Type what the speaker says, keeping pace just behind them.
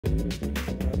I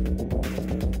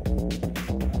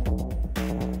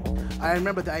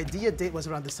remember the idea date was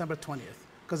around December 20th,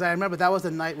 because I remember that was the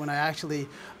night when I actually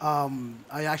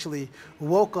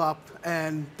woke up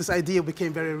and this idea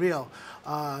became very real.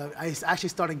 I actually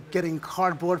started getting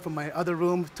cardboard from my other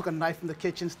room, took a knife from the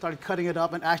kitchen, started cutting it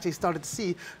up, and actually started to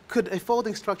see, could a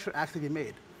folding structure actually be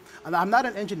made? And I'm not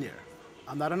an engineer.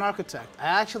 I'm not an architect. I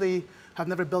actually have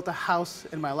never built a house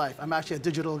in my life. I'm actually a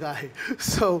digital guy.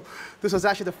 So this was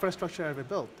actually the first structure I ever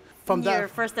built. From your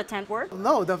first attempt work?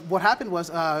 No, what happened was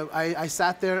I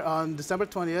sat there on December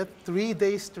 20th, 3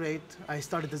 days straight, I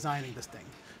started designing this thing,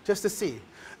 just to see.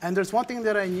 And there's one thing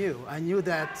that I knew. I knew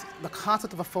that the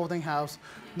concept of a folding house,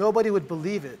 nobody would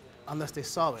believe it unless they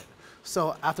saw it.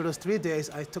 So after those 3 days,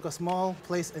 I took a small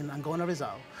place in Angona,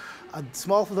 Rizal, a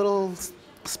small little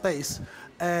space,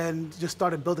 and just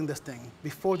started building this thing.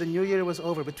 Before the new year was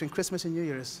over, between Christmas and New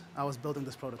Year's, I was building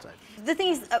this prototype. The thing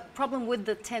is, a problem with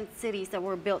the tent cities that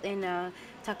were built in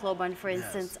Tacloban, for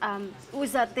instance,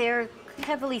 was that they're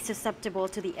heavily susceptible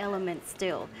to the elements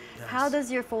still. Yes. How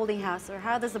does your folding house, or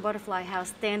how does the butterfly house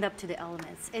stand up to the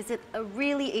elements? Is it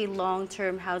really a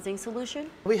long-term housing solution?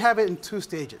 We have it in 2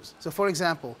 stages. So for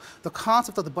example, the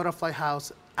concept of the butterfly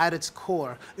house at its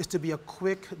core is to be a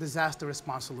quick disaster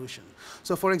response solution.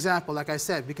 So for example, like I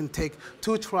said, we can take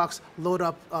 2 trucks, load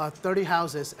up 30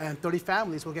 houses, and 30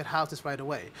 families will get houses right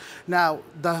away. Now,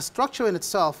 the structure in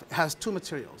itself has 2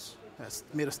 materials. It's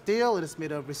made of steel and it's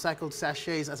made of recycled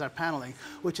sachets as our paneling,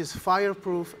 which is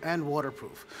fireproof and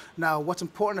waterproof. Now, what's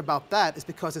important about that is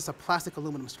because it's a plastic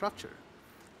aluminum structure.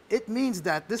 It means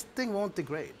that this thing won't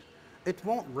degrade. It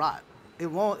won't rot.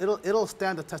 It'll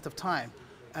stand the test of time.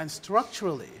 And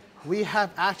structurally, we have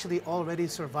actually already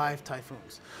survived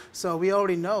typhoons. So we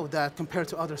already know that compared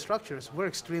to other structures, we're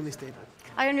extremely stable.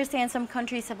 I understand some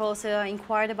countries have also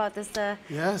inquired about this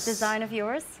design of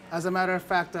yours. As a matter of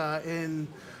fact, in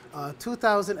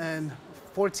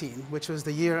 2014, which was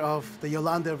the year of the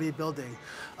Yolanda rebuilding,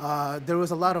 there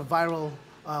was a lot of viral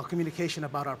communication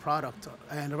about our product,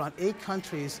 and around 8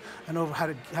 countries and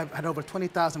had over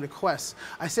 20,000 requests.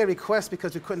 I say requests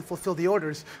because we couldn't fulfill the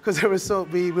orders because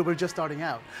we were just starting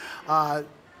out.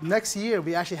 Next year,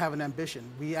 we actually have an ambition.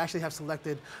 We actually have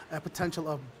selected a potential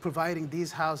of providing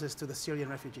these houses to the Syrian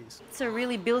refugees. So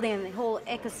really building a whole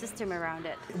ecosystem around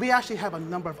it. We actually have a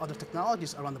number of other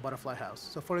technologies around the butterfly house.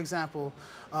 So for example,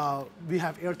 we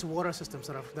have air-to-water systems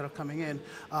that are coming in.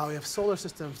 We have solar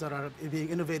systems that are being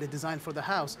innovated, designed for the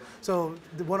house. So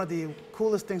one of the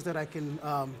coolest things that I can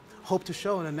hope to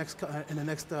show in the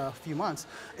next few months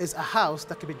is a house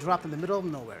that can be dropped in the middle of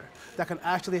nowhere that can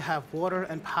actually have water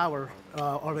and power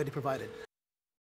already provided.